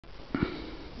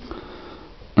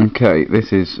Okay,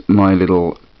 this is my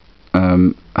little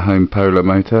Homopolar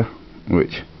motor,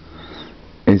 which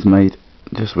is made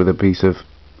just with a piece of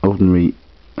ordinary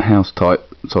house type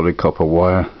solid copper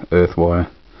wire, earth wire,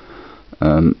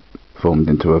 formed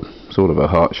into a sort of a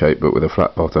heart shape but with a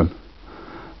flat bottom.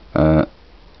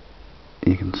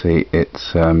 You can see it's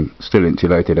still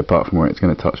insulated apart from where it's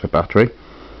going to touch the battery.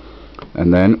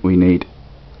 And then we need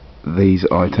these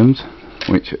items,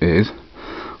 which is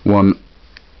one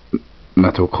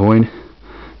metal coin,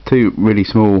 two really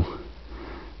small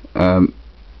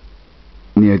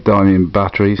neodymium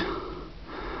batteries,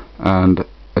 and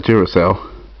a Duracell.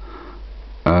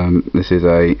 This is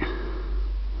a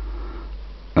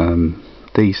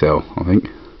D cell, I think.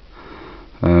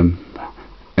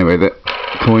 Anyway, the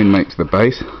coin makes the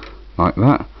base like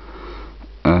that,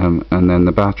 and then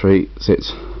the battery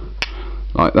sits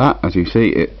like that. As you see,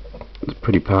 it's a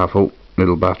pretty powerful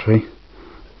little battery.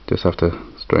 Just have to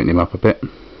straighten him up a bit,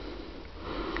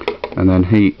 and then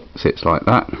he sits like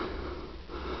that.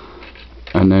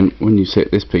 And then when you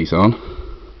sit this piece on,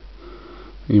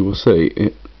 you will see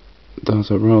it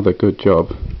does a rather good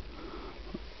job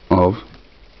of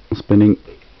spinning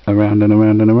around and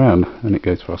around and around, and it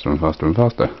goes faster and faster and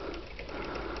faster.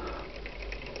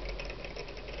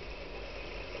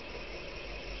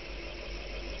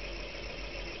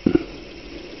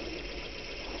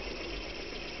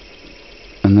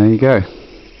 And there you go,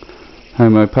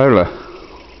 Homopolar.